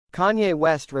Kanye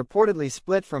West reportedly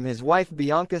split from his wife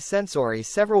Bianca Censori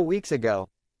several weeks ago.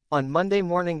 On Monday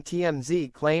morning,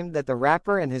 TMZ claimed that the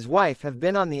rapper and his wife have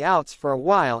been on the outs for a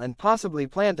while and possibly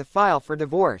plan to file for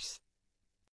divorce.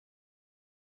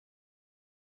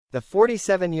 The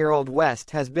 47-year-old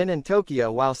West has been in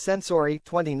Tokyo while Censori,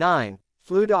 29,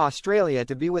 flew to Australia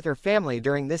to be with her family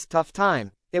during this tough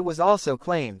time, it was also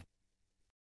claimed.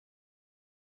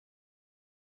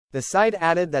 The site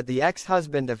added that the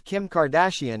ex-husband of Kim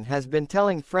Kardashian has been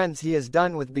telling friends he is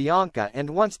done with Bianca and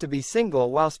wants to be single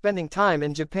while spending time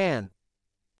in Japan.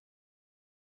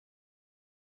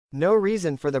 No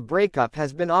reason for the breakup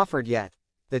has been offered yet.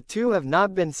 The two have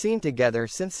not been seen together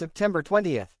since September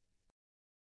 20th.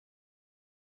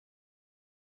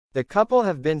 The couple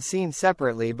have been seen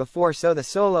separately before, so the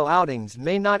solo outings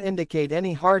may not indicate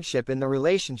any hardship in the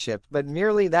relationship but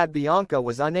merely that Bianca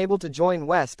was unable to join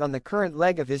West on the current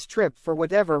leg of his trip for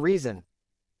whatever reason.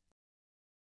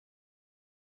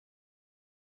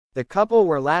 The couple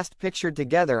were last pictured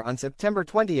together on September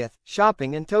 20th,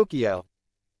 shopping in Tokyo.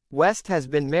 West has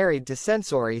been married to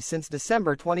Censori since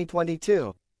December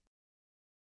 2022.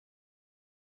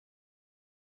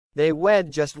 They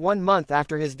wed just 1 month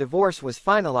after his divorce was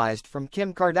finalized from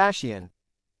Kim Kardashian.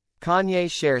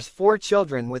 Kanye shares 4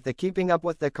 children with the Keeping Up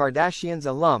with the Kardashians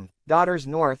alum, daughters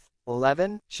North,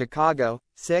 11, Chicago,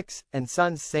 6, and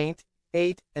sons Saint,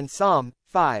 8, and Psalm,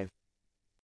 5.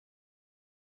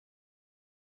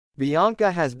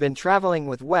 Bianca has been traveling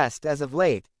with West as of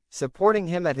late, supporting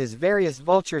him at his various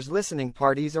Vultures listening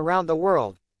parties around the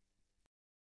world.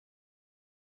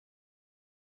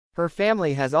 Her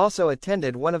family has also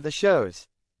attended one of the shows.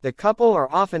 The couple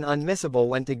are often unmissable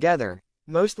when together,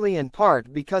 mostly in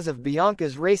part because of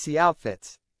Bianca's racy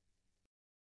outfits.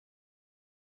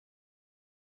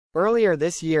 Earlier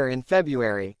this year in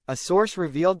February, a source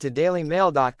revealed to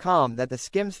DailyMail.com that the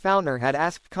Skims founder had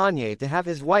asked Kanye to have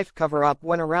his wife cover up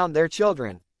when around their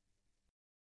children.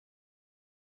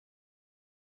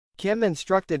 Kim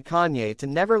instructed Kanye to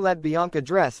never let Bianca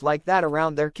dress like that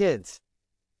around their kids.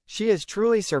 She is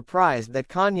truly surprised that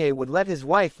Kanye would let his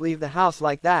wife leave the house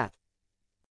like that.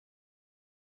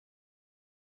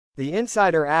 The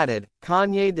insider added,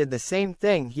 Kanye did the same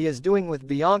thing he is doing with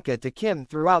Bianca to Kim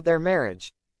throughout their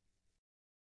marriage.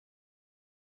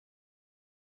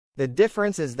 The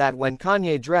difference is that when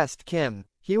Kanye dressed Kim,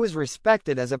 he was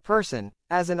respected as a person,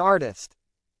 as an artist.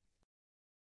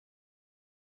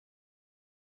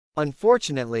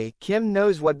 Unfortunately, Kim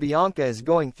knows what Bianca is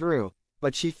going through,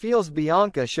 but she feels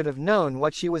Bianca should have known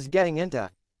what she was getting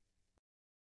into.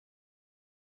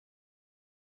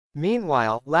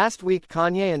 Meanwhile, last week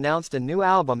Kanye announced a new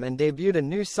album and debuted a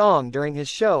new song during his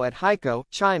show at Haikou,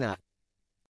 China.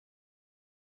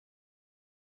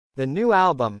 The new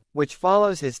album, which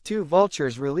follows his 2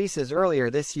 Vultures releases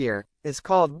earlier this year, is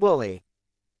called Bully.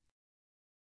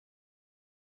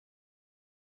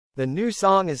 The new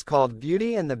song is called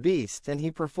Beauty and the Beast and he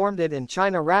performed it in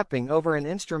China rapping over an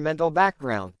instrumental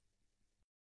background.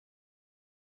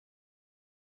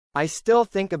 I still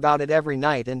think about it every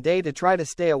night and day to try to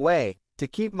stay away, to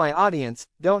keep my audience,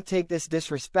 don't take this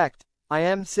disrespect, I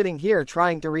am sitting here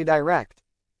trying to redirect.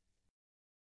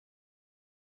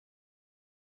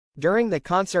 During the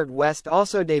concert, West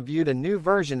also debuted a new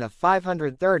version of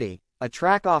 530, a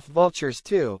track off Vultures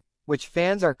 2, which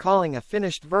fans are calling a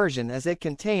finished version as it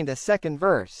contained a second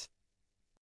verse.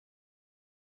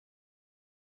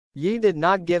 Ye did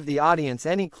not give the audience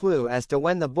any clue as to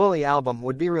when the Bully album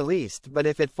would be released, but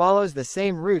if it follows the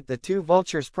same route the 2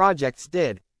 Vultures projects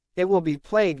did, it will be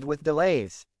plagued with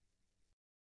delays.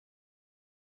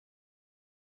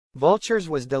 Vultures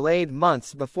was delayed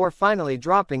months before finally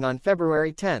dropping on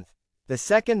February 10th. The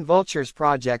second Vultures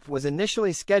project was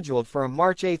initially scheduled for a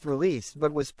March 8 release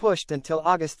but was pushed until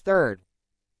August 3rd.